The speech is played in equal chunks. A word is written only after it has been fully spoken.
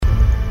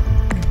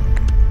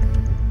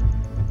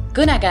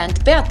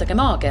Kõnekäänd Peatage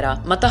maakera,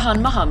 ma tahan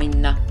maha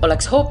minna,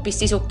 oleks hoopis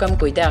sisukam,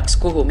 kui teaks,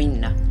 kuhu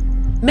minna.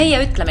 Meie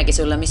ütlemegi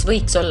sulle, mis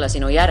võiks olla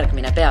sinu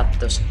järgmine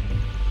peatus.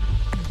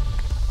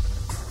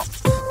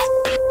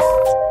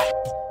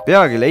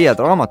 Peagi leiad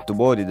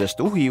raamatupoodidest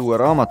uhiuue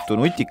raamatu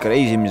Nutika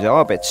reisimise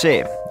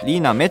ABC.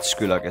 Liina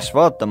Metsküla, kes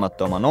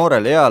vaatamata oma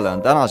noorele eale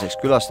on tänaseks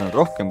külastanud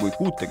rohkem kui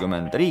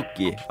 60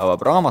 riiki,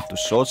 avab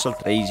raamatus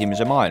soodsalt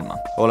reisimise maailma.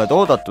 Oled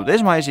oodatud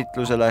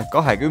esmaesitlusele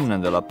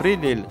 20.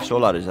 aprillil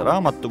Solarise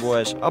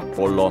raamatupoes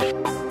Apollo.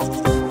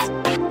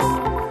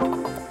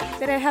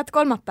 Tere, head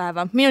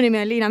kolmapäeva! Minu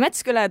nimi on Liina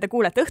Metsküla ja te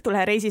kuulete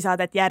Õhtulehe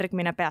reisisaadet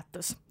Järgmine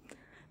peatus.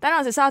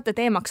 Tänase saate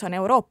teemaks on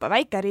Euroopa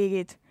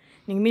väikeriigid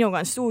ning minuga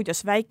on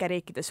stuudios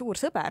väikeriikide suur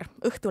sõber,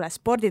 Õhtule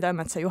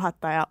sporditoimetuse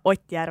juhataja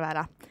Ott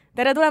Järvela.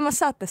 Tere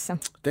tulemast saatesse!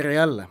 Tere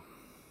jälle!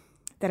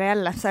 Tere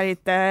jälle! Sa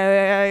olid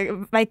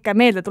väike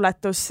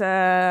meeldetuletus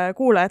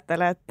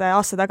kuulajatele, et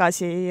aasta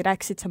tagasi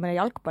rääkisid sa meile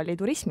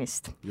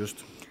jalgpalliturismist.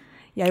 Just.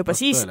 Ja juba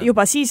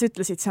siis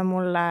ütlesid sa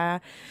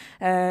mulle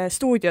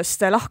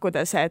stuudiost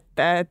lahkudes,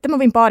 et ma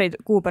võin paari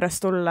kuu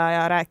pärast tulla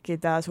ja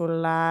rääkida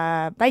sulle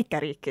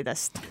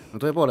väikeriikidest.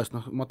 No tõepoolest,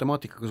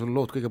 matemaatikaga sul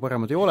lood kõige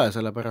paremad ei ole,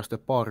 sellepärast,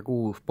 et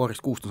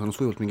paarist kuust on saanud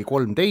sujult mingi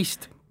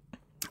 13.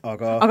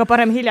 Aga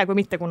parem hilja kui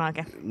mitte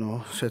kunagi.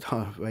 No,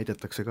 seda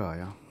väidetakse ka,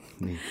 jah.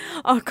 Nii.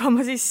 Aga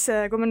ma siis,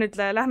 kui me nüüd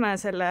lähme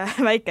selle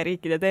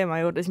väikeriikide teema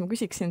juurde, siis ma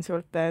küsiksin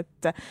sult,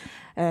 et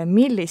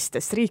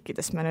millistest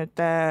riikidest me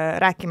nüüd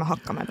rääkima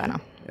hakkame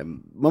täna?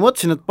 Ma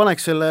mõtlesin, et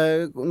paneks selle,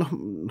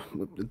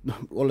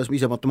 olles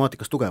ise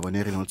matemaatikas tugev on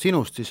erinevalt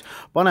sinust, siis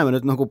paneme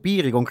nüüd nagu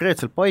piiri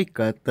konkreetselt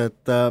paika,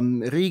 et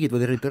riigid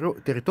või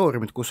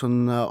territooriumid, kus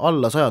on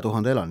alla 100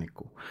 000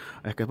 elaniku.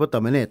 Ehk et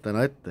võtame need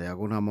täna ette ja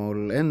kuna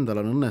mul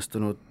endal on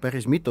õnnestunud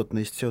päris mitut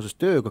neist seoses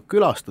tööga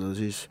külastada,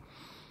 siis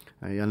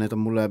ja need on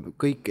mulle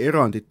kõik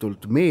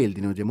eranditult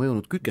meeldinud ja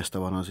mõjunud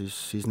kütkestavana,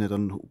 siis need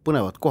on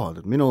põnevad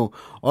kohad. Et minu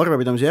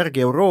arvepidamise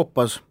järgi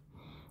Euroopas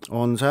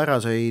on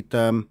sääraseid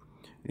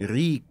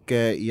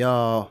riike ja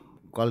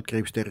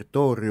kaldkriips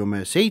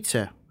territooriume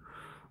 7.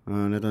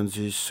 Need on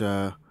siis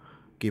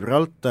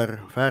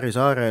Gibraltar, Fääri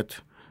saared,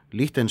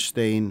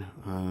 Liechtenstein,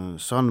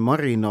 San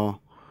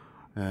Marino,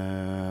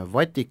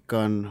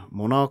 Vatikan,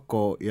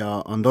 Monaco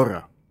ja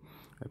Andorra.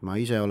 Et ma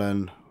ise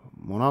olen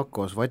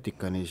Monacos,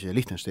 Vatikanis ja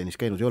Liechtensteinis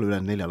käinud ei ole üle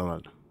 4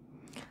 olen.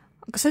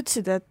 Kas sa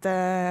ütlesid, et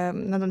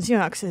nad on sinu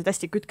jaoks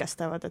hästi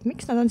kütkestavad, et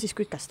miks nad on siis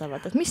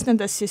kütkestavad, et mis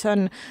nendest siis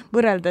on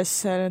võrreldes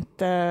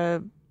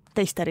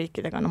teiste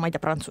riikidega, no ma ei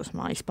tea,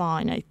 Prantsusmaa,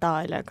 Hispaania,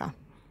 Itaaliaga?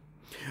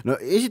 No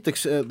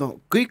esiteks,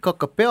 kõik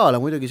hakkab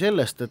peale muidugi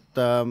sellest,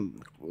 et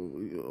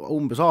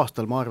umbes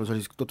aastal, ma arvan, see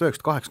oli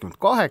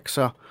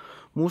 1988,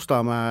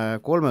 Mustamäe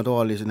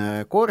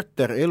 3-toalisene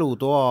korter,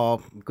 elutoa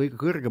kõige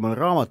kõrgemal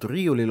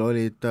raamaturiiulil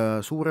olid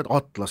suured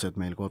atlased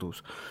meil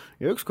kodus.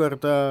 Ja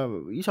ükskord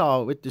isa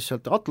võttis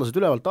sealt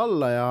atlased ülevalt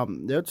alla ja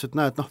ütles, et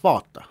näed,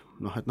 vaata,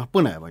 et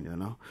põnev on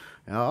ju,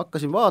 Ja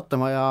hakkasin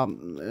vaatama ja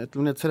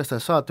ütleme nii, et sellest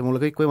ajast saati mulle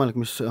kõik võimalik,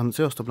 mis on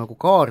seostub nagu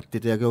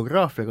kaartide ja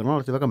geograafiaga, on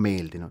alati väga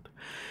meeldinud.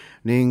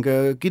 Ning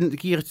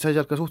kiiresti sai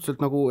sealt ka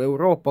suhteliselt nagu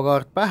Euroopa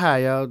kaart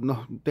pähe ja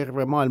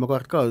terve maailma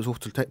kaart ka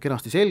suhteliselt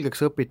kenasti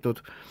selgeks õpitud.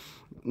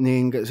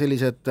 Ning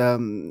sellised,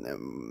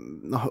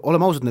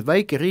 oleme ausad, need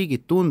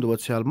väikeriigid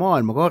tunduvad seal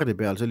maailmakaardi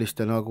peal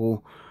selliste nagu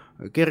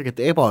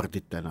kergete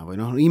ebarditena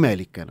või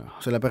imelikena,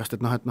 sellepärast,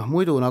 et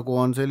muidu nagu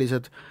on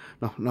sellised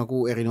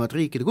nagu erinevad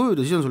riikide kujud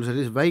ja siis on sul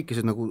sellised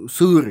väikesed nagu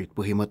sõõrid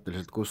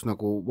põhimõtteliselt, kus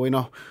nagu, või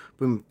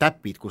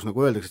täpid, kus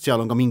nagu öeldakse, et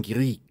seal on ka mingi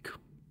riik,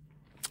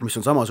 mis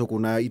on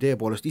samasugune idee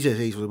poolest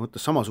iseseisvuse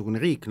mõttes samasugune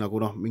riik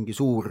nagu mingi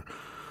suur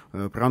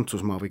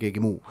Prantsusmaa või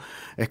keegi muu.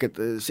 Ehk et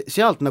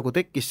sealt nagu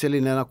tekkis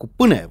selline nagu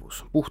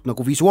põnevus, puht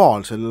nagu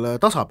visuaalsel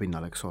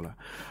tasapinnal, eks ole.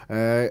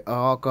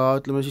 Aga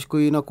ütleme siis,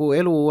 kui nagu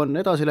elu on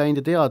edasi läinud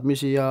ja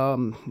teadmisi ja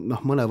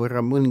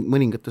mõnevõrra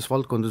mõningates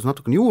valdkondades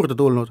natukene juurde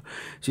tulnud,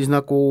 siis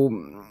nagu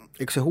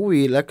eks see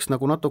huvi läks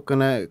nagu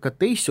natukene ka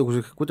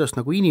teistsuguseks, kuidas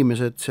nagu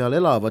inimesed seal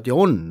elavad ja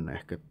on,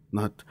 ehk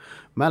et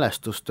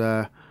mälestuste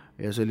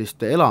ja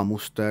selliste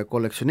elamuste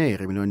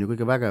kollektsioneerimine on ju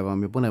kõige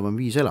vägevam ja põnevam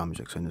viis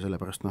elamiseks, on ju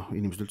sellepärast,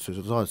 inimesed üldse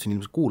seda saadet siin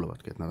inimesed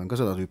kuulavadki, et nad on ka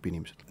seda tüüpi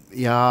inimesed.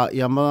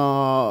 Ja ma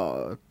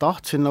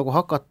tahtsin nagu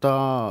hakata,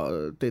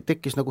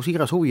 tekkis nagu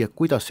siiras huvi, et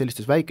kuidas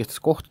sellistes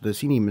väikestes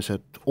kohtades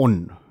inimesed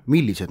on,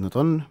 millised nad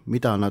on,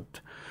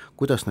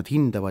 kuidas nad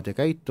hindavad ja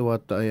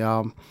käituvad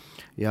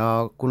ja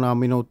kuna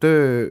minu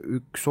töö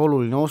üks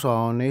oluline osa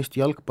on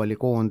Eesti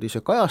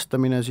jalgpallikoondise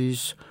kajastamine,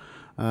 siis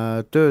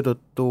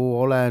töötõttu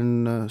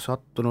olen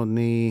sattunud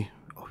nii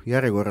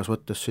järjekorras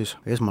võttes siis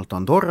esmalt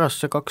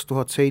Andorrasse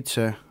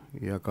 2007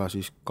 ja ka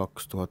siis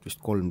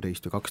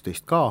 2013 ja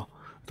 12 ka.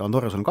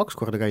 Andorras on 2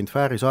 korda käinud,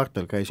 Fääri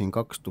saartel käisin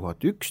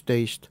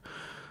 2011,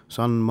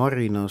 San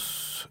Marinos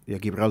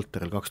ja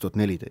Gibraltaril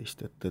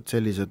 2014, et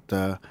sellised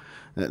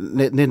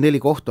need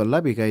 4 kohta on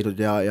läbi käidud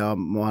ja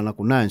ma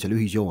nagu näen seal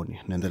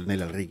ühisjooni nendel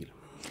 4 riigil.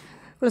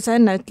 kuule, sa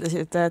enne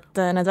ütlesid, et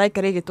need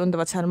väikeriigid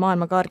tunduvad seal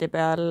maailmakaardi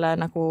peal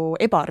nagu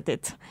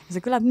ebardid ja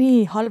see kõlab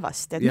nii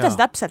halvasti, et mida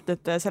sa täpselt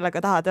nüüd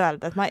sellega tahad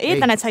öelda, et ma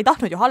eeldan, et sa ei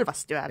tahtnud ju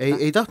halvasti öelda.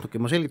 Ei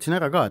tahtnudki, ma selgitasin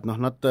ära ka, et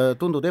nad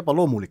tunduvad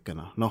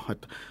ebaloomulikena,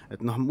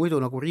 et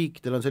muidu nagu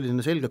riikidel on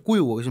selline selge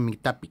kuju, aga see on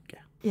mingi täpike.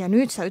 Ja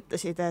nüüd sa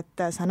ütlesid, et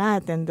sa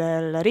näed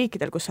nendel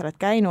riikidel, kus sa oled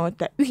käinud,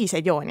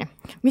 ühiseid jooni.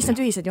 Mis need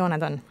ühised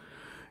jooned on?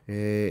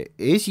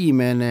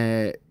 Esimene,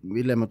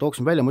 mille ma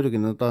tooksin välja, muidugi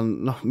nad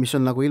on, mis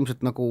on nagu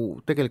ilmselt nagu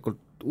tegelikult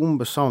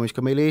umbes sama, mis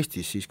ka meil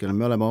Eestis siiski,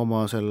 me oleme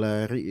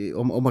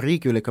oma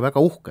riigi üle ikka väga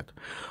uhked,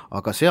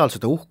 aga seal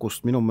seda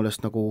uhkust minu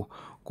meelest nagu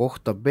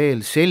kohtab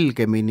veel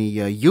selgemini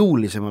ja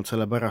jõulisemalt,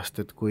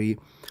 sellepärast, et kui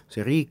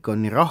see riik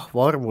on nii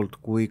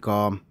rahvaarvult kui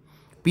ka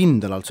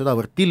pindalalt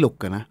sedavõrd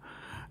tillukene,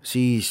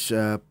 siis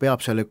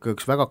peab seal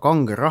üks väga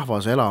kange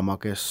rahvas elama,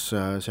 kes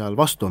seal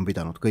vastu on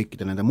pidanud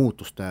kõikide nende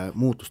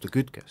muutuste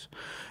kütkes.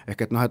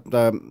 Ehk et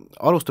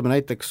alustame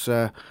näiteks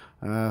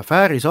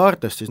Fääri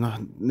saartest, siis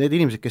need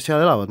inimesed, kes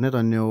seal elavad, need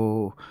on ju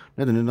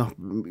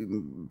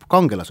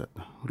kangelased,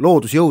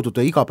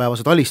 loodusjõudude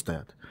igapäevased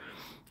alistajad.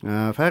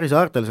 Fääri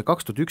saartel see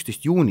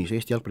 2011 juunis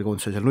Eesti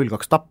jalgpallikoondis sai seal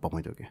 0-2 tappa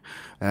muidugi,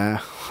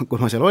 kui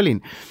ma seal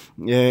olin.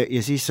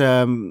 Ja siis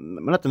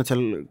mäletan, et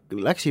seal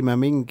läksime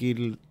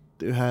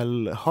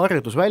ühel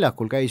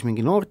harjutusväljakul käis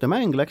mingi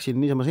noortemäng, läksin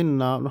niisama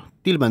sinna,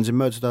 tilbensin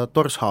mööda seda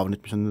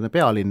Torshavnit, mis on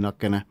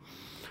pealinnakene,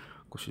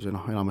 kus siis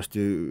enamasti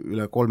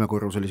üle 3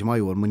 korruselisi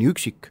maju on mõni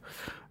üksik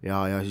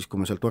ja siis,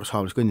 kui me seal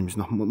Torshavnis kõndime,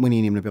 siis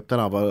mõni inimene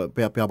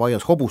peab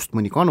aias hobust,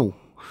 mõni kanu,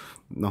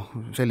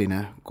 selline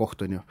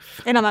koht on ju.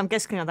 Enam-vähem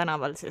Kesklinna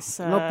tänaval siis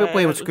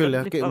põhimõtteliselt küll,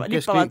 jah.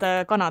 Lippavad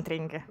kanad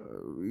ringi.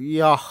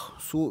 Jah,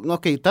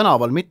 okei,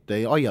 tänaval mitte,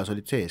 aias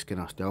olid sees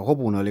kenasti, aga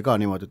hobune oli ka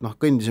niimoodi, et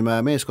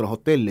kõndisime meeskonna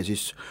hotelli,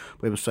 siis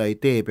põhimõtteliselt sai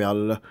tee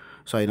peal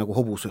sai nagu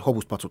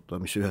hobust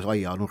patsutada, mis ühes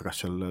aia nurgas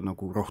seal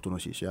nagu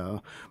rohtuna siis ja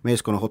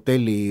meeskonna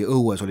hotelli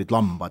õues olid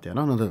lambad ja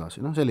nad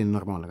edasi, selline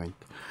normaalne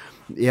kant.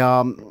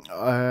 Ja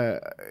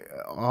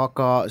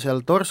aga seal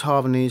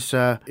Torshavnis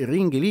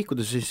ringi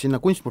liikudes siis sinna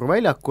Kunstmuru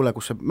väljakule,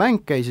 kus see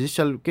mäng käis ja siis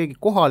seal keegi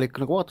kohalik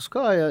nagu vaatas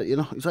ka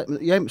ja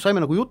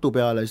saime nagu jutu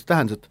peale ja siis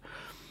tähendas, et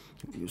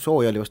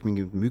sooja oli vast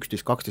mingi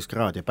 11-12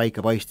 kraadi ja päike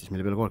paistis,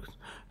 mille peale kogu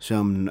see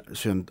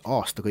on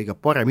aasta kõige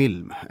parem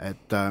ilm,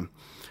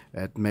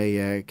 et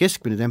meie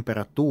keskmine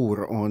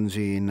temperatuur on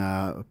siin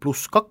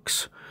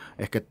 +2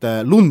 ehk et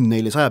lund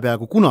neil ei saja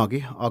peaaegu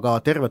kunagi, aga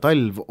terve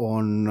talv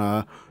on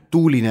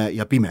tuuline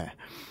ja pime.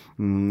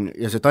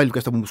 Ja see talv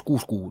kestab umbes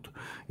 6 kuud.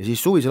 Ja siis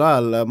suvisel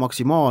ajal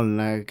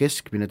maksimaalne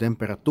keskmine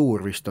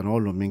temperatuur vist on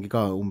olnud mingi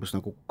ka umbes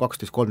nagu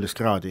 12-13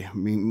 kraadi,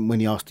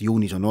 mõni aasta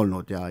juunis on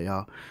olnud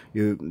ja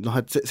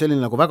et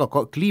selline nagu väga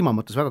kliima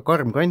mõttes väga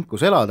karm kant,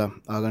 kus elada,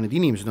 aga need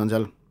inimesed on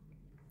seal,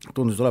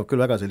 tundusid olevat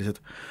küll väga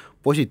sellised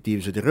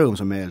positiivsed ja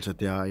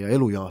rõõmsameelsed ja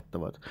elu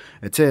jaatavad.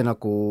 Et see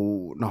nagu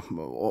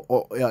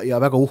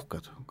ja väga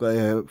uhked.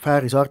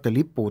 Fääri saarte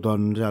lipud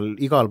on seal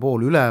igal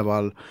pool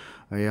üleval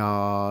ja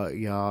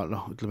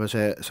ütleme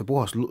see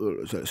puhas,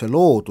 see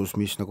loodus,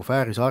 mis nagu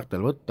Fääri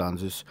saartel võtta on,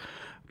 siis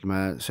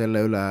ütleme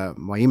selle üle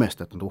ma ei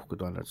imesta, et nad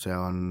uhked on, et see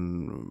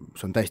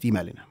on täiesti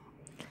imeline.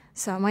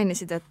 Sa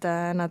mainisid, et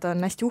nad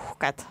on hästi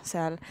uhked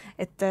seal,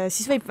 et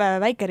siis võib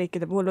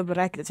väikeriikide puhul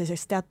võib-olla rääkida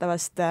sellisest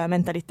teatavast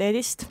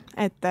mentaliteedist,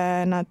 et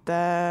nad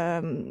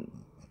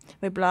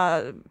võib-olla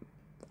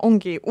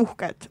ongi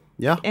uhked.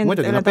 Jah,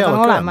 muidugi, nad peavad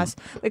olemas.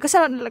 Või kas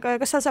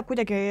sa saab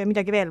kuidagi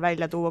midagi veel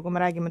välja tuua, kui me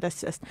räägime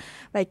tõesti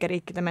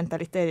väikeriikide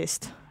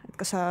mentaliteedist? Et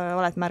kas sa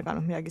oled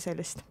märganud midagi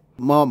sellist?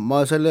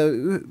 Ma selle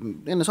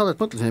enne saadet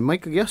mõtlesin, et ma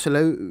ikkagi selle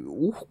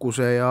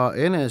uhkuse ja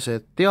enese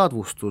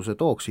teadvustuse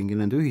tooksingi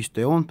nende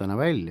ühiste joontena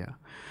välja.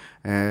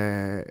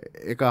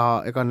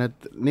 Ega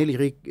need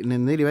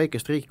 4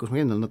 väikest riiki, kus ma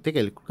kindel, nad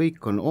tegelikult kõik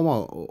on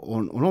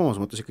omas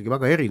mõttes ikkagi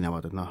väga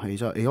erinevad, et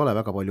ei ole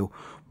väga palju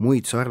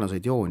muid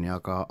sarnaseid jooni,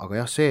 aga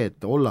jah, see,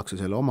 et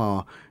ollakse selle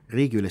oma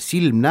riigi üle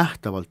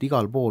silmnähtavalt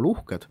igal pool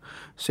uhked,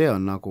 see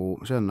on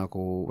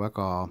nagu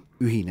väga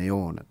ühine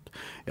joon.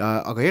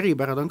 Aga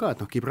eripärad on ka,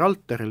 et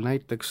Gibraltaril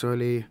näiteks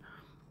oli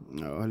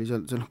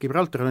seal,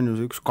 Gibraltar on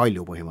ju üks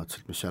kalju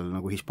põhimõtteliselt, mis seal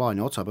nagu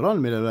Hispaania otsa peal on,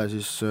 millele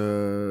siis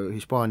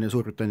Hispaania ja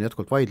Suurbritannia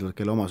jätkuvalt vaidlevad,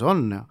 kelle oma see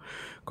on ja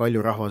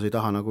kaljurahvas ei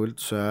taha nagu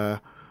üldse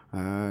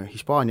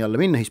Hispaania alla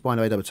minna,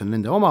 Hispaania väidab, et see on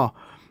nende oma,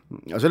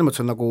 ja selles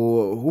mõttes on nagu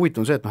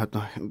huvitav see, et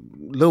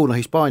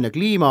Lõuna-Hispaania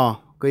kliima,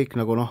 kõik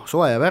nagu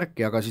soe ja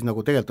värki, aga siis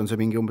nagu tegelikult on see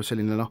mingi umbes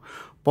selline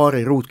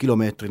paari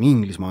ruutkilomeetrini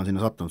Inglismaa on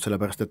sinna sattunud,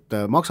 sellepärast et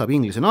maksab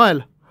Inglise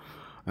nael,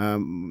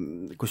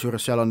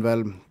 kusjuures seal on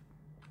veel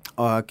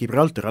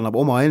Gibraltar annab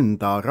oma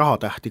enda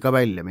rahatähti ka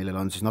välja, millel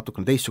on siis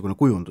natukene teistsugune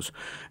kujundus,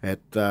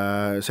 et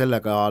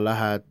sellega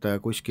lähed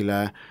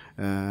kuskile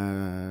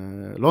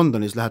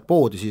Londonis, lähed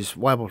poodi, siis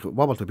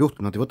vabalt võib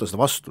juhtuda, nad ei võta seda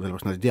vastu,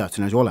 sellepärast nad ei tea, et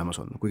selline asi olemas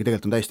on, kuigi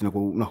tegelikult on täiesti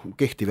nagu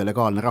kehtiv ja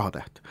legaalne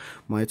rahatäht.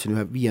 Ma jätsin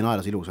ühe 5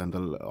 naelas ilusa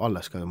endal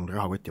alles ka mul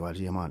rahakoti vahel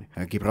siiamaani,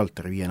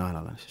 Gibraltari 5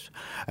 naelale siis.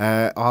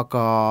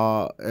 Aga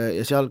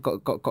ja seal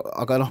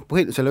aga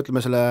selle,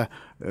 ütleme selle,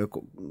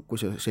 kui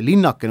see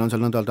linnakene on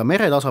seal nõnda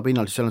meretasa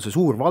pinnal, siis seal on see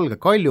suur valge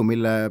kalju,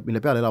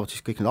 mille peal elavad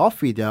siis kõik need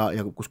ahvid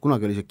ja kus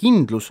kunagi oli see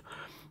kindlus,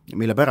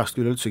 mille pärast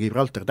üleüldse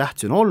Gibraltar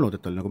tähtis on olnud,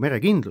 et oli nagu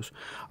merekindlus.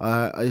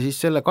 Siis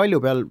selle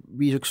kalju peal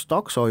viis üks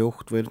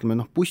taksojuht või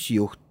ütleme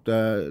bussijuht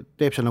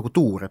teeb seal nagu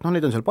tuur, et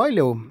neid on seal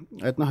palju,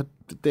 et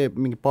et teeb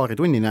mingi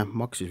paaritunnine,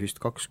 maksis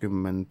vist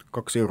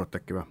 22 eurot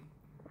äkki või.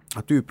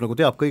 Tüüp nagu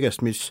teab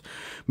kõigest, mis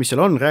seal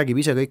on, räägib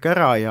ise kõik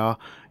ära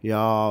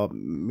ja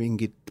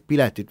mingid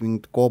piletid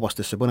mingid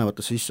koobastesse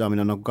põnevatesse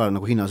sissesaamine on nagu ka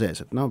nagu hinna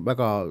sees, et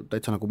väga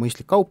täitsa nagu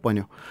mõistlik kaup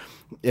on ju.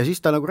 Ja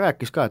siis ta nagu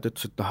rääkis ka, et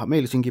ütles, et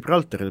meil siin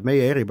Gibraltaril,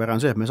 meie eripära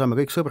on see, et me saame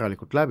kõik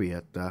sõbralikult läbi,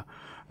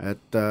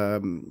 et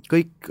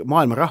kõik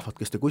maailma rahvad,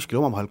 kes te kuskil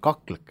omavahel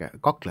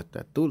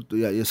kaklete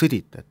ja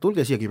sõdite, et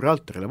tulge siia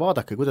Gibraltarile,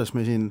 vaadake, kuidas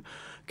me siin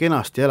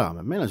kenasti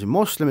elame. Meil on siin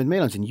moslemid,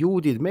 meil on siin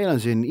juudid, meil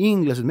on siin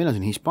inglased, meil on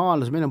siin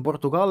hispaanlased, meil on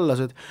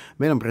portugallased,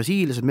 meil on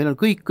brasiilased, meil on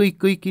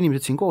kõik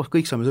inimesed siin koos,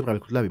 kõik saame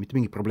sõbralikult läbi, mitte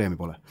mingit probleemi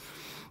pole.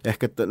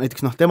 Ehk et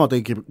näiteks tema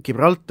tõi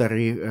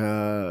Gibraltari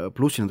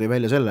plussina tõi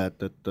välja selle,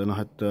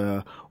 et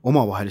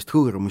omavahelist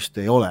hõõrumist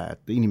ei ole,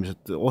 et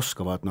inimesed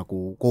oskavad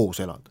nagu koos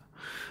elada.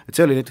 Et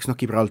see oli näiteks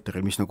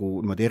Gibraltaril, mis nagu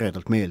niimoodi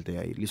eredalt meelde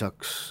jäi,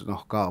 lisaks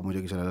ka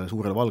muidugi sellele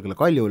suurele valgele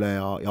kaljule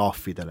ja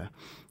ahvidele,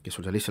 kes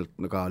sul seal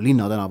lihtsalt ka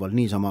linnatänaval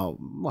niisama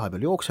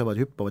vahepeal jooksevad,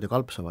 hüppavad ja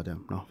kalpsavad ja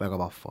väga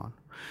vahva on.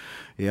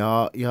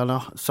 Ja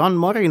San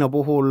Marino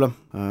puhul,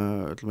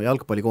 ütleme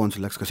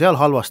jalgpallikoondisel läks ka seal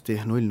halvasti,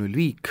 0-0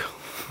 viik.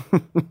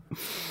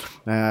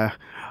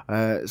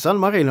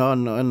 San Marino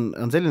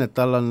on selline, et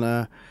tal on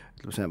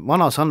see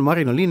vana San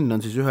Marino linn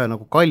on siis ühe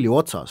nagu kalju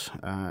otsas,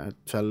 et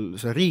seal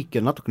see riik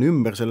on natukene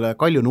ümber selle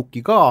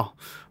kaljunuki ka,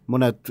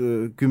 mõned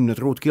 10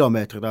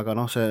 ruutkilomeetrid, aga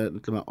see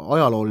ütleme,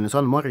 ajalooline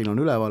San Marino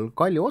on üleval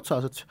kalju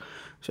otsas, et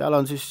seal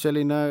on siis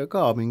selline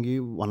ka mingi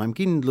vanem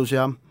kindlus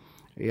ja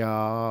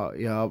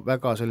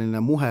väga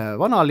selline muhe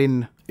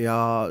vanalinn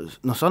ja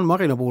San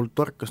Marino puhul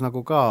torkas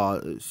nagu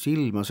ka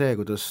silma see,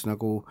 kuidas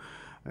nagu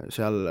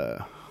seal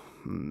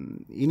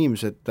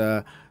inimesed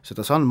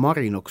seda San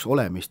Marinoks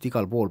olemist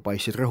igal pool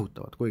paissid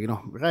rõhutavad, kuigi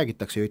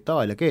räägitakse ju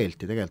itaalia keelt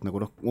ja tegelikult nagu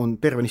on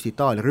tervenisti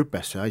Itaalia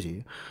rüpes see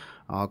asi,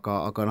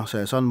 aga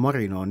see San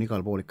Marino on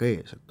igal pool ikka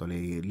ees, et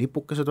oli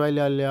lipukesed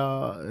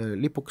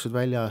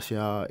väljas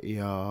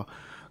ja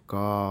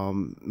ka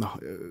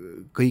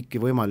kõiki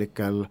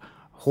võimalikel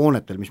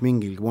hoonetel, mis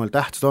mingil moel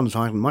tähtsad on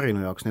San Marino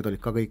jaoks, need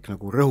olid ka kõik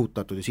nagu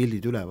rõhutatud ja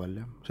sildid üleval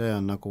ja see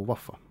on nagu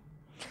vahva.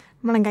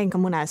 Ma olen käinud ka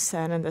mõnes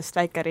nendest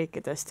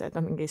väikeriikidest, et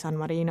mingi San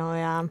Marino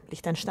ja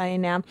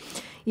Liechtenstein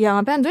ja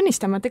ma pean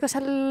tunnistama, et ega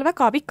seal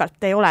väga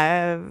pikalt ei ole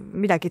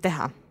midagi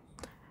teha.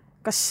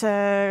 Kas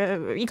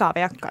igav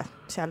ei hakka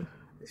seal?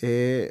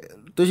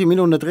 Tõsi,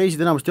 minul need reisid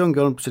enamasti ongi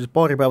olnud sellised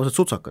paaripäevased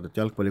sutsakad, et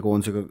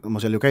jalgpallikoondisega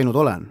ma seal ju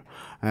käinud olen.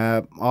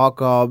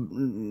 Aga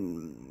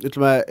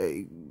ütleme,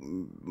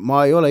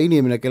 ma ei ole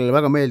inimene, kellele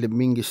väga meeldib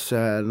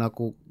mingisse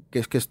nagu,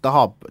 kes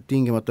tahab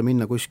tingimata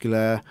minna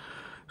kuskile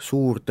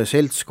suurte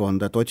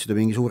seltskonda, et otsida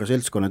mingi suure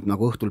seltskonna, et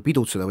nagu õhtul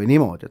pidutseda või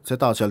niimoodi, et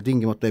seda seal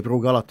tingimata ei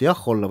pruugi alati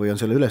olla või on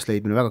selle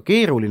ülesleidmine väga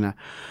keeruline,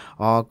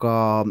 aga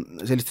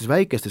sellistes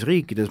väikestes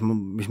riikides,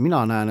 mis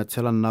mina näen, et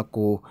seal on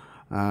nagu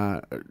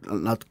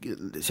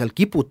seal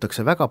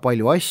kiputakse väga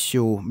palju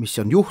asju, mis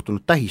on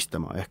juhtunud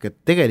tähistama, ehk et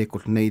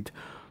tegelikult neid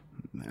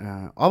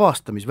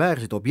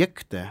avastamisväärseid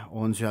objekte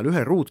on seal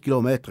 1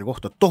 ruutkilomeetri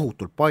kohta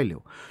tohutult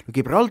palju.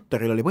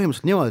 Gibraltaril oli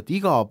põhimõtteliselt niimoodi, et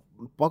iga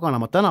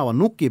paganama tänava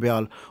nuki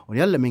peal on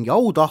jälle mingi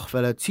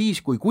autahvel, et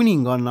siis, kui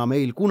kuninganna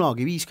meil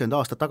kunagi 50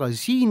 aastat tagasi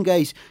siin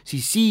käis,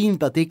 siis siin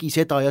ta tegi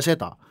seda ja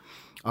seda.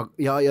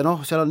 Ja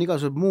seal on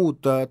igasugused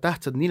muud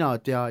tähtsad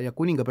ninad ja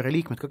kuningapere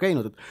liikmed ka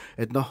käinud,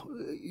 et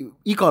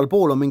igal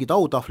pool on mingid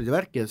autahvlid ja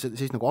värki ja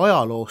siis nagu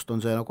ajaloost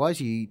on see nagu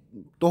asi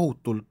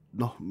tohutult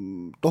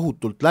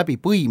läbi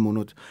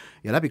põimunud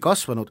ja läbi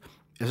kasvanud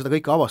ja seda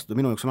kõike avastada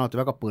minu jaoks on alati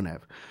väga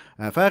põnev.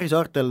 Fääri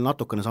saartel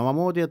natukene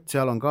samamoodi, et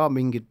seal on ka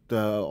mingid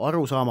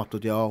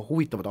arusaamatud ja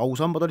huvitavad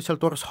ausambad olid seal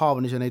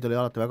Torshavnis ja neid oli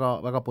alati väga,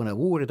 väga põnev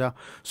uurida.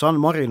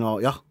 San Marino,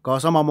 ka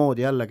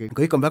samamoodi jällegi,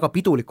 kõik on väga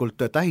pidulikult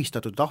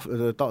tähistatud,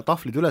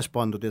 tahvlid üles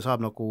pandud ja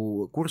saab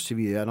nagu kurssi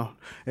viia ja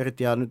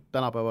eriti ja nüüd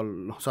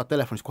tänapäeval saad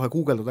telefonis kohe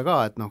guugeldada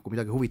ka, et kui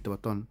midagi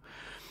huvitavat on.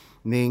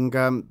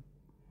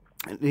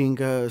 Ning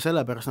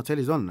sellepärast nad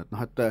sellised on,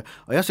 et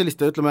jah,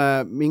 selliste,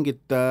 ütleme,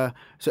 mingid,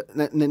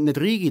 need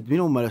riigid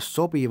minu meelest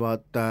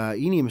sobivad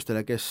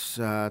inimestele, kes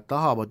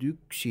tahavad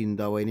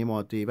üksinda või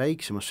niimoodi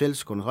väiksemas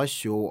seltskonnas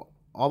asju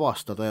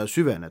avastada ja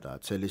süveneda,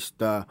 et sellist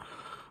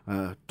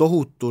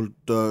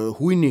tohutult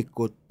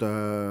hunnikut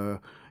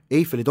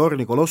Eiffeli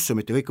torni,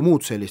 Kolossumit ja kõike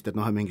muud sellist, et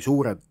mingi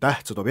suured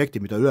tähtsad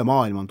objektid, mida üle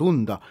maailma on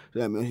tunda,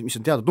 mis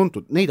on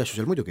teada-tuntud, neid asju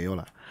seal muidugi ei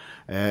ole.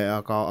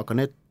 Aga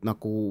need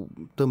nagu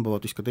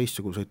tõmbavad vist ka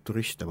teistsuguseid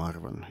turiste, ma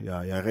arvan,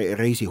 ja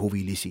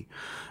reisihuvilisi.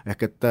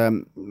 Ehk et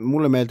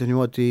mulle meeldib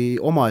niimoodi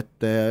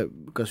omaette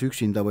kas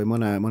üksinda või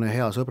mõne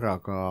hea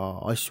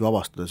sõbraga asju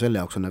avastada,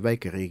 selle jaoks on need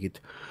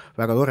väikeriigid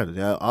väga toredad.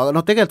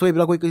 Aga tegelikult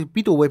võib nagu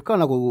pidu võib ka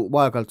nagu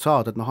vaegalt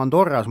saada, et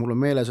Andorras mul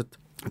on meeles, et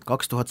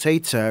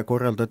 2007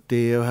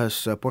 korraldati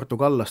ühes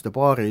portugallaste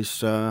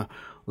baaris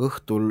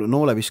õhtul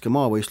nooleviske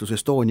maavõistlus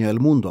Estonia El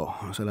Mundo,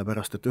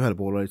 sellepärast et ühel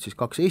pool olid siis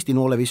 2 Eesti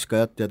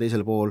nooleviskajat ja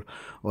teisel pool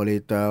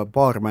olid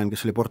baarman,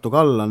 kes oli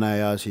portugallane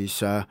ja siis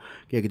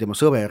keegi tema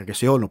sõber,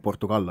 kes ei olnud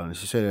portugallane,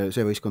 siis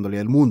see võistkond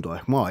oli El Mundo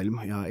ehk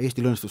maailm ja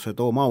Eestil õnnestus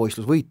too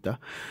maavõistlus võita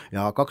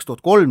ja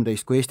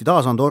 2013, kui Eesti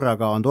taas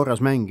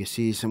Andorras mängis,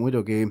 siis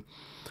muidugi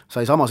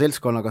sai sama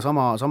seltskonnaga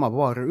sama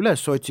paar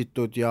üles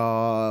otsitud ja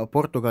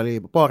Portugali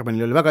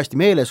baarmenil oli väga hästi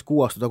meeles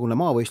 6 aasta tagune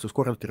maavõistlus,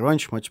 korraldati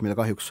revanšmatš, mille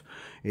kahjuks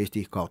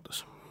Eesti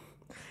kaotas.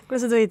 Kuule,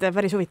 sa tõid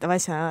päris huvitav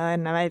asja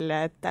enne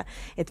välja,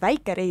 et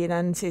väikeriigid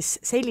on siis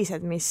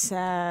sellised, mis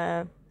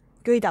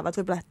köidavad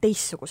võib-olla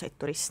teistsuguseid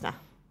turiste?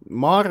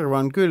 Ma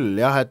arvan küll,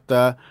 jah,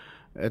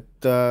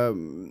 et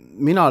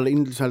mina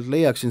ilmselt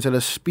leiaksin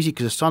selles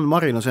pisikeses San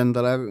Marinos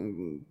endale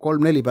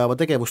 3-4 päeva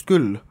tegevust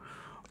küll.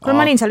 Kui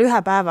ma olin seal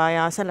 1 päeva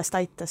ja sellest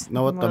aitas.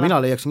 No võtta,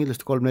 mina leiaksin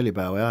kindlasti 3-4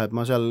 päeva, jah, et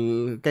ma seal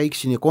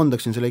käiksin ja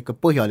kondaksin selle ikka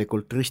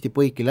põhjalikult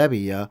risti-põiki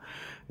läbi ja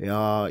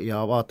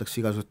vaataks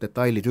igasugused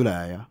detailid üle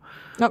ja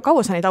no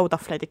kaua sa neid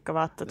autahvleid ikka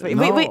vaatad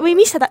või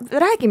mis sa,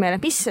 räägi meile,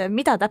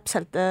 mida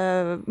täpselt,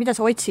 mida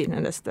sa otsid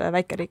nendest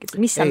väikeriikidest,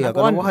 mis seal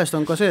nagu on? Vahest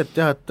on ka see, et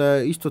jah, et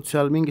istud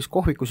seal mingis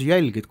kohvikus ja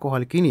jälgid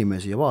kohalikke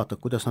inimesi ja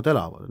vaatad, kuidas nad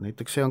elavad,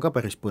 näiteks see on ka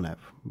päris põnev.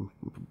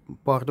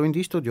 Paar tundi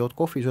istud, jood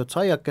kohvi, sööd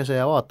saiakese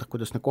ja vaatad,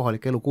 kuidas need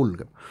kohalik elu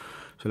kulgeb.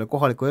 Selle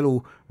kohaliku elu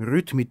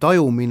rütmi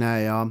tajumine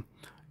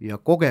ja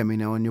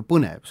kogemine on ju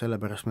põnev,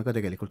 sellepärast me ka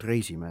tegelikult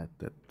reisime,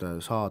 et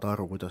saada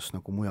aru, kuidas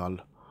nagu mujal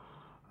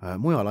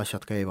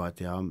asjad käivad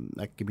ja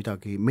äkki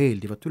midagi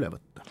meeldivat üle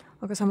võtta.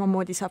 Aga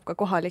samamoodi saab ka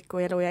kohaliku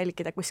elu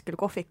jälgida kuskil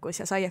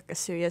kohvikus ja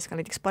saiakas süües ka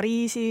näiteks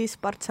Pariisis,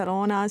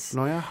 Barcelonas,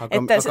 no jah,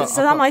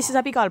 sama asja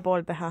saab igal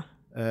pool teha?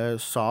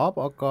 Saab,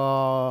 aga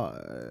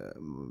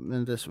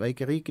nendes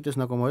väikeriikides,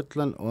 nagu ma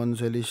ütlen, on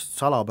sellist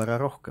salapära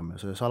rohkem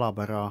ja see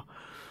salapära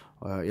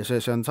ja see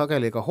on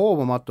sageli ka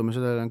hoomamatum ja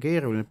sellele on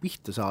keeruline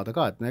pihta saada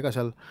ka, et ega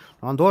seal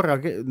Andorra,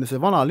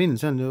 see vana linn,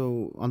 see on ju,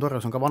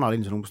 Andorras on ka vana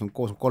linn, see on umbes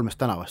koos 3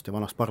 tänavast ja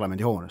vanast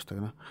parlamendihoonest,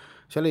 aga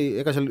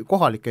ega seal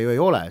kohalikke ju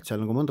ei ole, et seal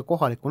nagu mõnda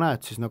kohalikku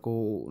näed, siis nagu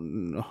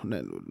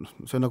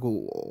see on nagu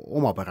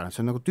omapärane,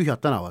 see on nagu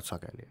tühjad tänavad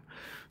sageli.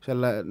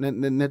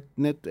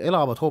 Need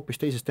elavad hoopis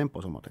teises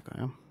tempos omadega,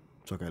 jah,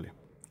 sageli.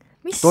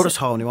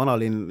 Torshavni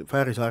vanalinn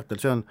Fääri saartel,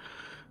 see on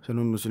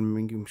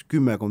mingi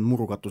 10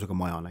 murukatusega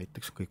maja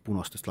näiteks, kõik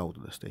punastest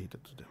laudadest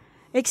ehitatud.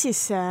 Ehk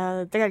siis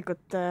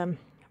tegelikult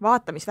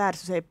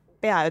vaatamisväärsus ei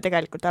pea ju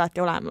tegelikult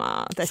alati olema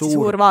tõesti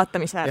suur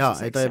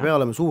vaatamisväärsus. Jaa, ta ei pea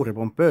olema suur ja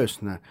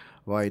pompöösne,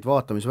 vaid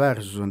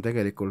vaatamisväärsus on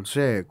tegelikult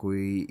see,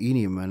 kui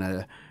inimene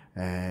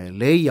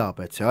leiab,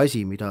 et see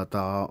asi, mida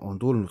ta on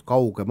tulnud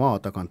kauge maa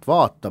tagant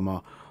vaatama,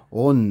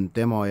 on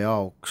tema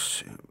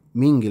jaoks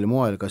mingil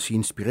moel kas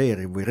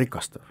inspireeriv või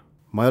rikastav.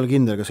 Ma ei ole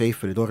kindel, kas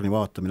Eiffeli torni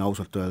vaatamine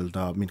ausalt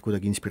öelda mind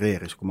kuidagi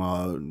inspireeris, kui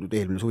ma nüüd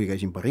eelmine suvi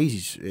käisin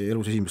Pariisis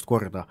elus esimest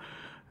korda,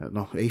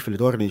 Eiffeli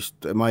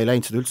tornist ma ei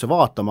läinud seda üldse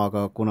vaatama,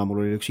 aga kuna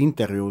mul oli üks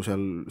intervjuu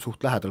seal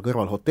suht lähedal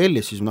kõrval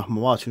hotellis, siis ma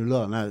vaatasin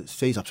üle,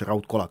 seisab see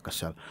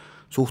raudkolakas seal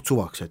suht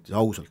suvaks, et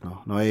ausalt,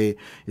 ja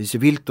siis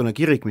see viltune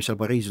kirik, mis seal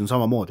Pariisis on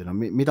samamoodi,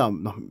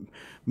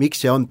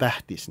 miks see on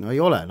tähtis, ei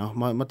ole,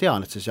 ma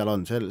tean, et see seal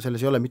on, selles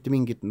ei ole mitte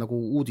mingit nagu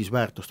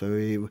uudisväärtust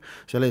või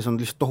selles on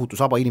lihtsalt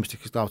tohutu saba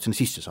inimestest, kes tahavad sinna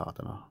sisse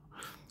saada,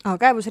 Aga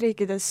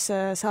käevusriikides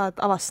saad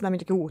avastada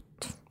midagi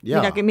uut,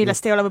 midagi,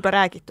 millest ei ole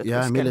võib-olla räägitud.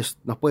 Ja millest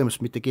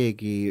põhimõtteliselt mitte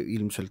keegi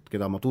ilmselt,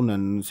 keda ma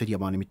tunnen,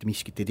 sediamaani mitte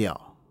miskit ei tea.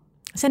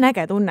 See on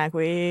äge tunne,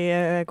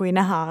 kui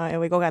näha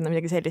või kogeda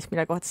midagi sellist,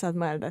 mille kohta saad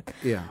mõelda, et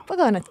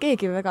pagan, et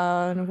keegi väga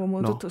nagu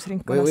mu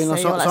tutvusringkonnas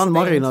ei ole San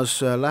Marinos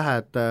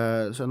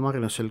San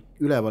Marinos seal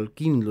üleval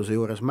kindluse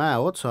juures mäe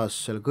otsas,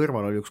 selle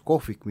kõrval oli üks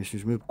kohvik, mis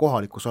müüb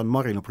kohaliku San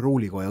Marino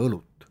pruulikoja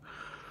õlut.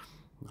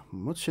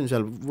 Mõtlesin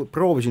seal,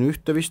 proovisin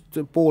ühte vist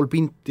pool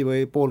pinti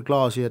või pool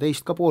klaasi ja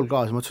teist ka pool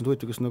klaasi, mõtlesin, et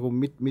huvitav, kas nagu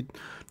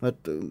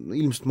et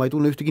ilmselt ma ei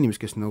tunne ühtegi inimest,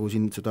 kes nagu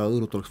siin seda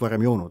õlut oleks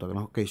varem joonud,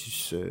 aga okei,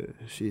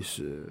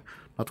 siis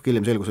natuke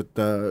hiljem selgus,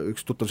 et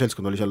üks tuttav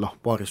seltskond oli seal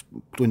paaris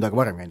tund aega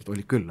varem käinud,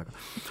 olid küll,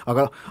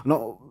 aga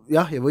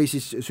jah, ja või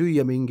siis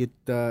süüa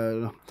mingit,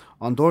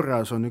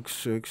 Andorras on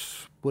üks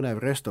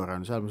põnev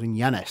restoran, seal ma sõin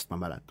jänest, ma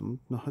mäletan,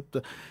 et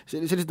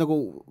sellised nagu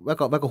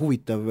väga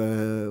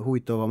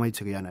huvitava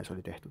maitsega jänes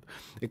oli tehtud.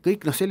 Ja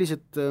kõik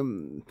sellised,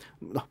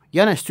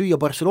 jänest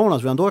süüa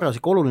Barcelonas või Andorras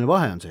ikka oluline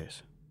vahe on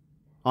sees.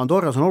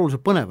 Andorras on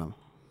oluliselt põnevam.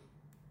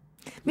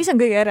 Mis on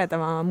kõige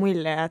eredama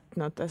mulje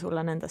jätnud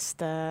sulle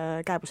nendest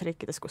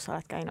käebusriikidest, kus sa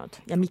oled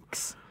käinud ja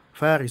miks?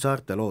 Fääri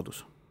saarte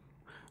loodus.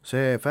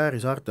 See Fääri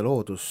saarte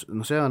loodus,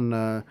 see on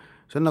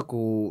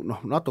nagu,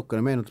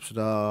 natukene meenutab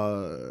seda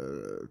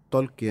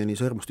Tolkieni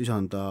Sõrmust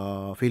isanda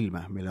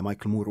filme, mille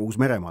Michael Moore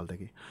Uus-Meremaal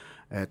tegi.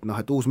 Et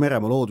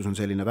Uus-Meremaa loodus on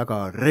selline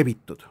väga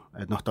rebitud,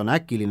 et ta on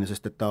äkiline,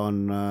 sest et ta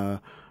on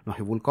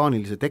ju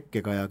vulkaanilise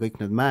tekkega ja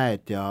kõik need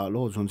mäed ja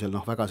loodus on seal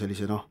väga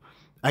sellise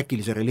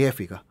äkilise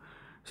reliefiga.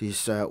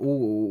 Siis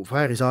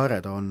Fääri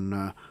saared on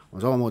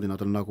samamoodi,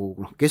 nad on nagu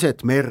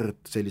keset merd,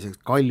 sellised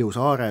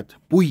kaljusaared,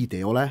 puid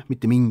ei ole,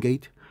 mitte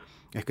mingeid,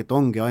 ehk et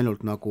ongi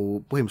ainult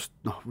nagu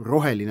põhimõtteliselt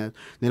roheline,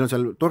 neil on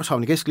seal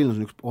Torshavni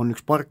kesklinnas on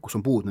üks park, kus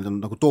on puud, need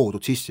on nagu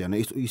toodud sisse ja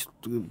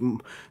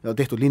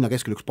tehtud linna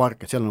keskel üks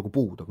park, et seal on nagu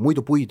puud, aga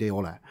muidu puid ei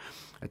ole.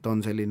 Et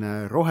on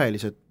selline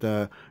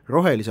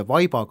rohelise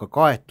vaibaga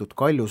kaetud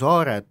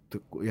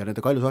kaljusaared ja nende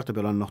kaljusaarte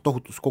peal on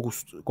tohutus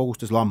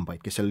kogustes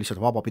lambaid, kes seal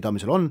lihtsalt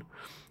vabapidamisel on,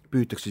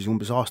 püütakse siis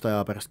umbes aasta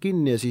aja pärast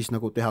kinni ja siis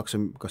nagu tehakse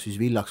kas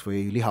siis villaks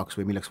või lihaks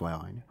või milleks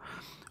vaja.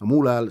 Aga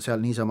muul ajal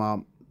seal niisama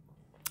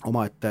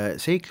omaette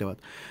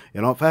seiklevad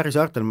ja Fääri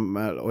saartel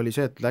oli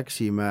see, et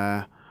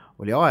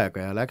oli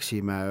aega ja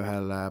läksime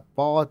ühele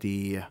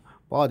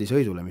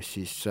paadisõidule, mis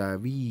siis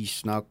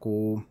viis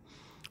nagu,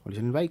 oli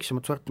selline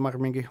väiksemat sorti, ma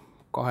arvan, mingi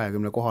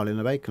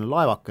 20-kohaline väikene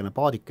laevakene,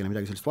 paadikene,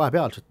 midagi sellist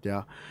vahepealset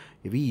ja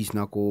viis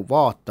nagu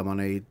vaatama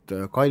neid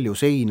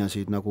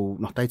kaljuseinasid nagu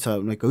täitsa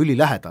ikka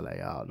ülilähedale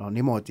ja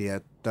niimoodi,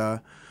 et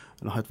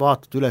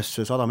vaatad üles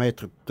 100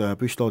 meetrit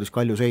püstloodis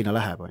kaljuseina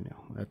läheb, on ju.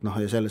 Et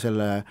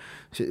ja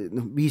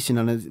viis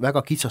sinna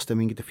väga kitsaste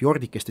mingite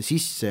fjordikeste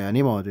sisse ja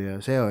niimoodi ja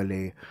see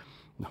oli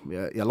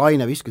ja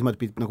laine viskas niimoodi,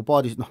 pidid nagu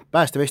paadis,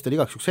 päästevest oli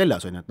igaks juks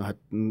seljas, on ju,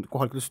 et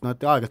kohalikud ütlesid,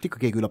 et aeg-ajalt ikka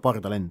keegi üle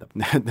parda lendab,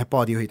 need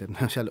paadijuhid, et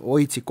seal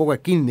hoidsid kogu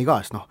aeg kinni ka,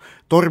 sest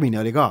tormini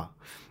oli ka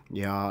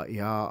ja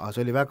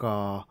see oli väga,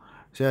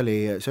 see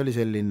oli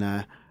selline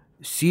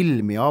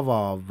silmi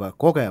avav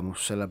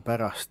kogemus,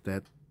 sellepärast,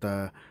 et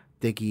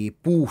tegi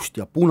puust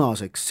ja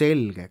punaseks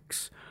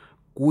selgeks,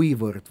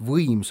 kuivõrd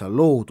võimsa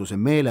looduse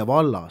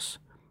meelevallas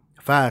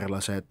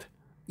väärlased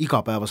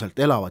igapäevaselt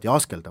elavad ja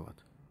askeldavad.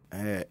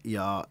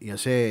 Ja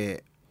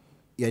see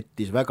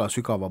jättis väga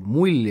sügava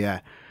mulje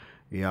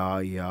ja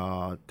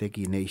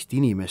tegi neist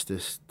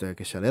inimestest,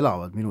 kes seal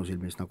elavad, minu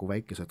silmis nagu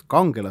väikesed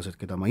kangelased,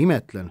 keda ma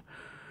imetlen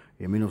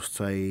ja minust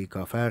sai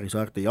ka Fääri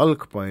saarte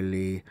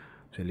jalgpalli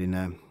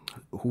selline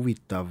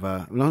huvitav,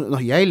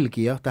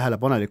 jälgija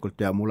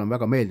tähelepanelikult ja mul on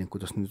väga meeldinud,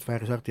 kuidas nüüd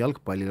Fääri saarte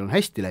jalgpallil on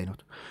hästi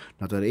läinud.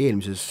 Nad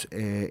eelmises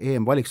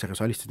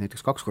EM-valiksarjas alistasid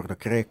näiteks 2 korda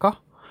Kreeka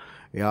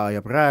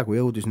ja praegu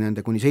jõudis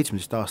nende kuni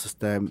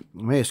 17-aastaste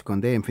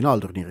meeskond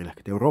EM-finaalturniiril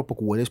ehk Euroopa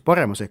 16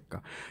 parema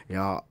sekka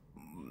ja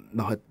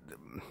et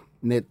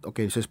need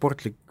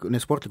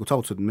sportlikud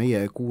saavutused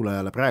meie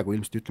kuulajale praegu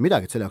ilmselt ütle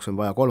midagi, et selle jaoks on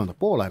vaja 3.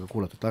 poolaega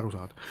kuulata, et aru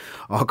saada.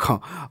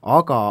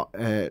 Aga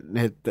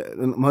need,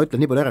 ma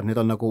ütlen nii palju ära, et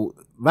need on nagu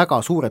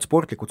väga suured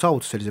sportlikud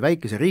saavutused sellise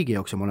väikese riigi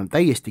jaoks ja ma olen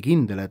täiesti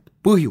kindel, et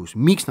põhjus,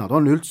 miks nad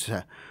on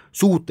üldse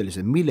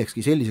suutelised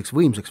millekski selliseks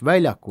võimsaks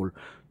väljakul,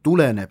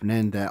 tuleneb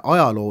nende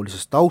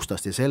ajaloolisest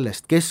taustast ja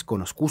sellest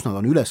keskkonnast, kus nad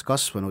on üles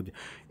kasvanud,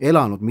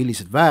 elanud,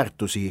 millised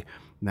väärtusi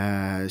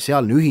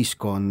sealne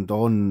ühiskond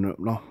on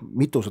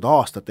mitusada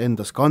aastat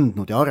endas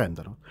kandnud ja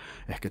arendanud.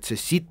 Ehk et see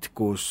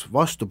sitkus,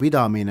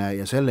 vastupidamine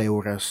ja selle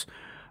juures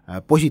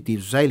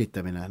positiivsuse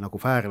säilitamine, nagu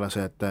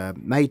väärlased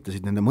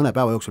näitasid nende mõne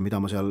päeva jooksul, mis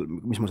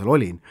ma seal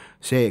olin,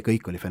 see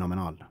kõik oli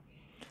fenomenaalne.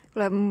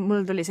 Kuule,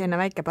 mul tuli selline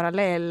väike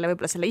paralleel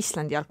võib-olla selle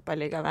Islandi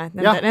jalgpalliga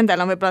või?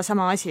 Nendel on võib-olla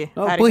sama asi.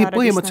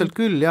 Põhimõtteliselt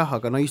küll jah,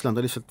 aga Island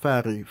on lihtsalt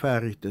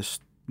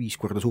Fääridest 5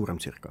 korda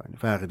suurem cirka.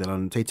 Fääridel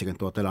on 70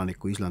 000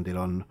 elanikku,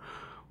 Islandil on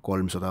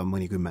 300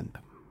 mõnikümmend.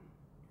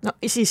 No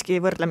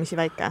siiski võrdlemisi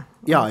väike.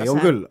 Jaa, on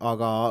küll,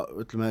 aga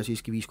ütleme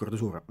siiski 5 korda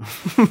suurem.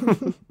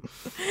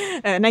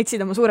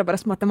 Näitsid oma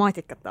suurepärast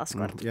matemaatikat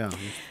taaskord.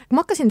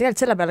 Ma hakkasin tegelikult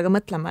selle peale ka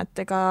mõtlema,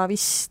 et ega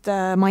vist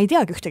ma ei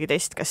teagi ühtegi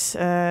teist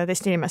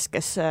inimest,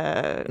 kes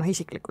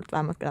isiklikult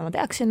vähemalt, keda ma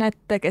teaksin,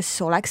 et kes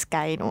oleks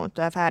käinud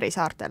Fääri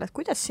saartel, et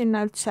kuidas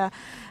sinna üldse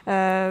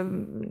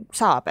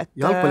saab?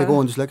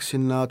 Jalgpallikoondis läks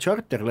sinna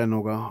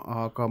charterlennuga,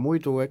 aga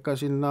muidu eka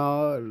sinna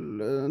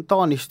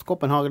Taanist,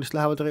 Kopenhaagenist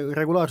lähevad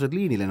regulaarsed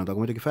liinilennud, aga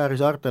muidugi Fääri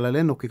saartele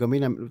lennukiga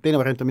teine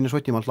variant on minna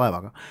Šotimaalt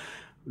laevaga.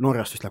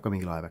 Norrast vist läheb ka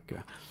mingi laev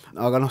äkki.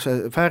 Aga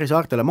see Fääri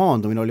saartele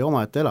maandumine oli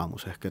omaette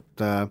elamus, ehk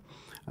et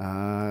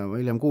ma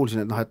hiljem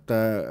kuulsin, et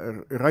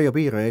Raio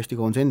Piiro, Eesti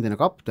koondise endine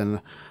kapten,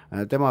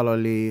 temal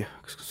oli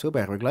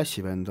sõber või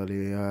klassivend,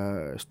 oli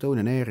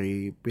Estonian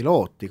Airi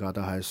piloot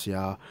igatahes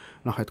ja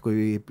et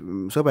kui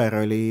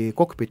sõber oli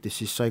kokpitis,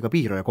 siis sai ka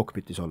Piiroja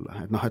kokpitis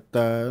olla, et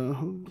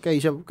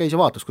käis ja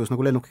vaatas, kuidas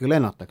nagu lennukiga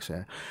lennatakse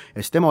ja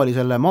siis tema oli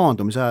selle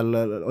maandumise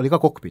ajal oli ka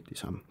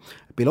kokpitis.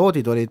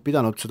 Piloodid olid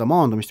pidanud seda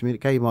maandumist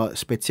käima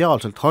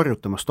spetsiaalselt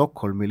harjutama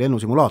Stockholmi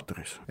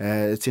lennusimulaatoris,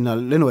 et sinna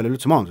lennuväljal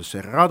üldse maandus,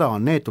 see rada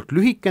on neetult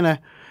lühikene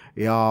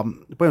ja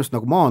põhimõtteliselt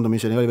nagu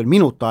maandumiseni oli veel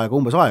minut aega,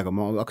 umbes aega,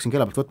 ma hakkasin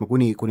kella pealt võtma,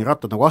 kuni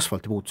rattad nagu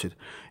asfalti puutusid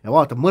ja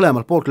vaatab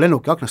mõlemalt poolt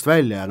lennuki aknast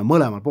välja ja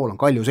mõlemal pool on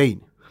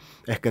kaljusein.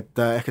 Ehk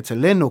et see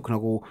lennuk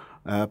nagu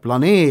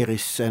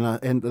planeeris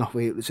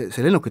või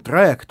see lennuki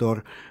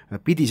trajektoor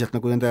pidi sealt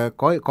nagu nende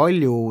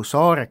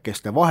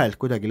kaljusaarekeste vahelt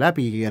kuidagi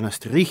läbi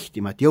ennast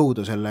rihtima, et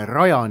jõuda selle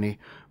rajani,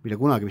 mille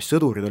kunagi vist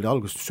sõdurid oli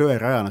algusest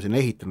söerajana sinna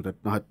ehitanud, et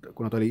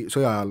kuna ta oli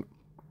sõja ajal,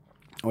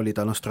 oli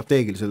ta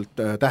strateegiliselt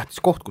tähtis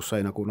koht, kus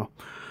sai nagu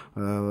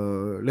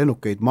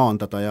lennukeid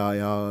maandada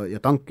ja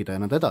tankida ja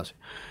nõnda edasi.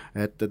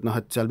 Et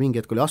seal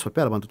mingi hetk oli asfalt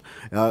peale pandud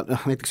ja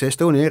näiteks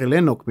Estonian Airi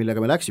lennuk, millega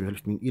me läksime,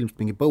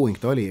 ilmselt mingi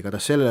Boeing ta oli, ega ta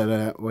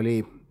sellele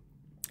oli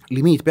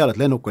limiit peale, et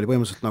lennuk oli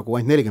põhimõtteliselt nagu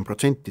ainult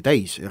 40%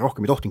 täis ja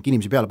rohkem ei tohtinud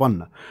inimesi peale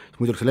panna.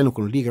 Muidu oleks see lennuk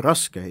olnud liiga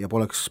raske ja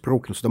poleks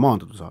pruukinud seda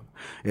maanduda saada.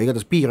 Ja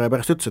igatahes piiraja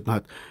pärast ütles,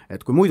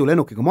 et kui muidu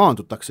lennukiga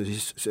maandutakse,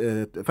 siis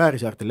Fääri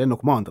saartel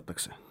lennuk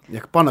maandatakse.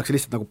 Ja pannakse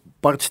lihtsalt nagu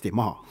partsti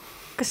maha.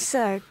 Kas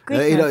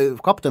kõik...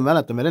 Kapten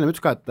mäletan veel enne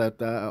ütles ka,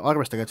 et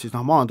arvestage, et siis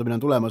maandumine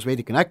on tulemas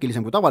veidike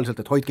äkilisem kui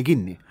tavaliselt, et hoidke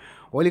kinni.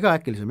 Oli ka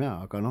äkilisem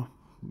jaa, aga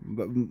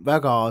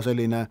väga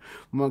selline,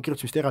 ma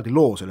kirjutasin vist eraldi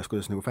loo sellest,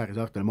 kuidas nagu Fääri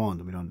saartel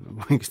maandumine on,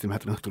 mingist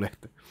mäletan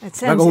Õhtulehte. Et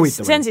see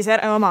on siis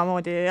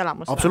omamoodi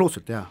elamus?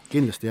 Absoluutselt jaa,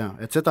 kindlasti jaa,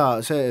 et seda,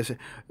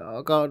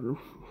 aga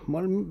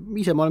ma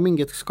olen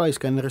mingi hetk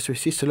Skyscannerisse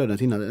sisse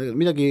löönud hinna,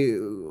 midagi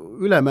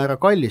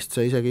ülemäära kallist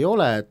see isegi ei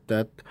ole,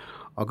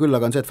 aga küll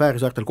aga on see, et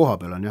Fääri saartel koha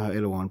peal on jah,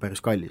 elu on päris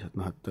kallis,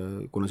 et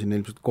kuna siin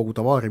ilmselt kogu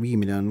tavaari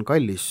viimine on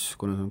kallis,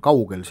 kuna see on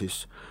kaugel,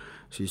 siis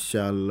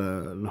seal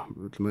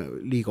ütleme,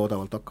 liiga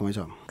odavalt hakkama ei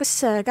saa. Kas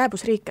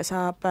kääbusriike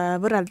saab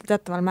võrrelda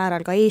teataval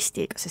määral ka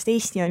Eestiga, sest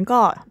Eesti on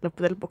ka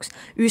lõppude lõpuks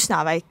üsna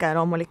väike ja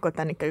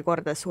loomulikult on ikkagi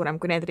kordades suurem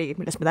kui need riigid,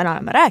 millest me täna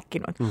oleme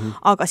rääkinud,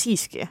 aga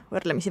siiski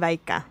võrdlemisi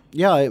väike?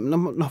 Jaa,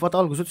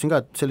 vaata alguses ütlesin ka,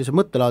 et sellise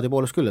mõttelaadi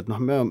poolest küll, et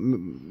me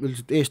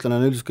üldiselt eestlane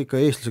on üldiselt kõik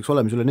eestlaseks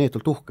olemise üle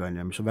neetult uhke on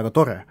ja mis on väga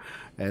tore,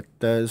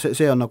 et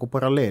see on nagu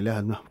paralleel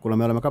jah, et kuna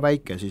me oleme ka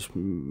väike, siis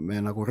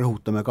me nagu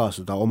rõhutame ka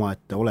seda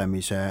omaette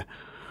olemise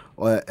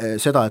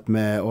seda, et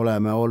me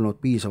oleme olnud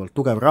piisavalt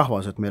tugev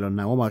rahvas, et meil on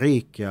oma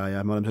riik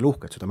ja me oleme seal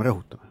uhked, seda me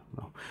rõhutame.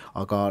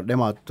 Aga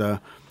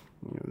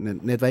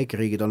need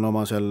väikeriigid on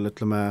oma seal,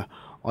 ütleme,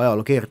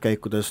 ajaloo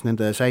keerdkäikudes,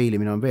 nende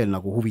säilimine on veel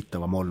nagu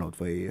huvitavam olnud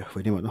või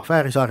niimoodi.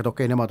 Fääri saared,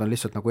 okei, nemad on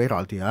lihtsalt nagu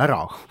eraldi ja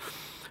ära.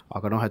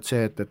 Aga et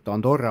see, et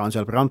Andorra on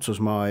seal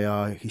Prantsusmaa ja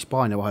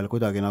Hispaania vahel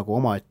kuidagi nagu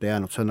omaette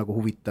jäänud, see on nagu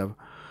huvitav.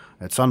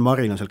 Et San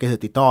Marino on seal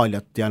keset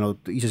Itaaliat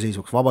jäänud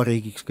iseseisvuks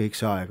vabariigiks kõik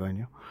see aeg,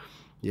 on ju.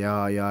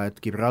 Ja et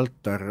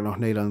Gibraltar,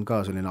 neil on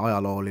ka selline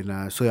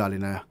ajalooline,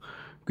 sõjaline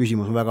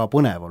küsimus on väga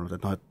põnev olnud,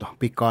 et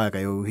pikka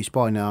aega ju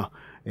Hispaania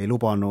ei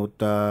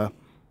lubanud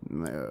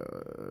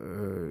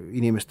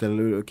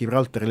inimestel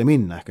Gibraltarile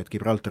minna, ehk et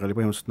Gibraltar oli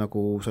põhimõtteliselt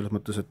nagu selles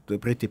mõttes, et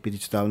britid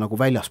pidid seda nagu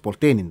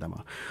väljaspoolt teenindama.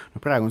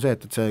 Praegu on see,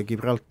 et see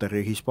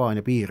Gibraltari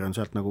Hispaania piir on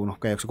sealt nagu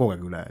käiakse kogu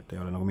aeg üle, et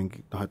ei ole nagu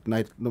mingi,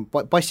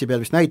 passi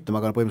peal vist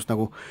näitama, aga põhimõtteliselt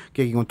nagu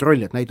keegi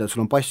kontrolli, et näita, et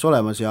sul on pass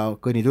olemas ja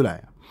kõnnid üle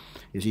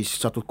ja siis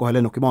satud kohe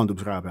lennuki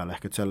maandumisraja peale,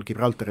 ehk et seal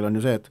Gibraltaril on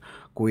ju see, et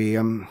kui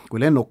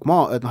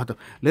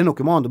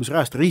lennuki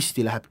maandumisrajast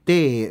risti läheb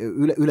tee,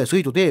 üle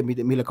sõidutee,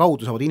 mille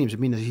kaudu saavad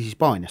inimesed minna siis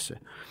Hispaaniasse.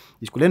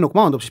 Siis kui lennuk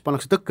maandub, siis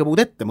pannakse tõkkepuud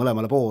ette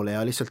mõlemale poole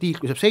ja lihtsalt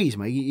liiklus jääb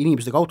seisma,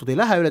 inimesed autod ei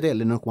lähe üle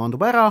teel, lennuk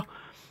maandub ära,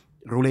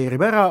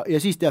 ruleerib ära ja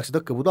siis tehakse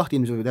tõkkepuud lahti,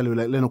 inimesed võivad jälle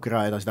üle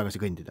lennukiraja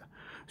edasi-tagasi kõndida.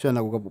 See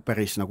on nagu ka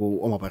päris nagu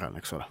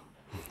omapärane, eks ole.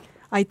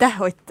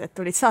 Aitäh, Ott, et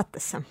tulid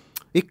saatesse.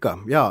 Ikka,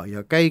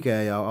 ja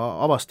käige ja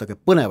avastage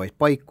põnevaid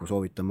paiku,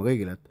 soovitan ma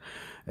kõigile,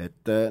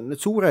 et need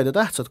suured ja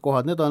tähtsad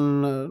kohad,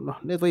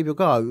 need võib ju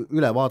ka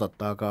üle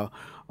vaadata,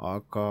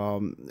 aga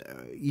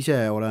ise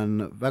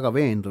olen väga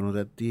veendunud,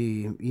 et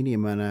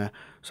inimene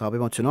saab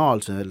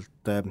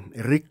emotsionaalselt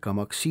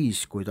rikkamaks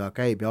siis, kui ta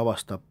käib ja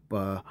avastab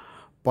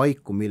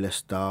paiku,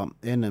 millest ta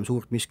ennem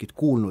suurt miskit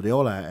kuulnud ei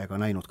ole ega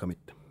näinud ka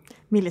mitte.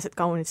 Millised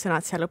kaunid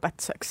sõnad seal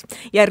lõpetuseks?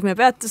 Järgmine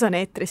peatus on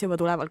eetris juba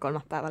tuleval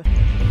kolmapäeval.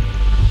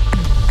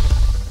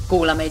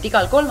 Kuula meid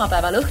igal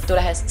kolmapäeval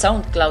Õhtulehest,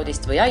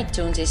 SoundCloudist või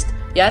iTunesist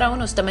ja ära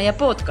unusta meie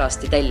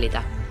podcasti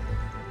tellida.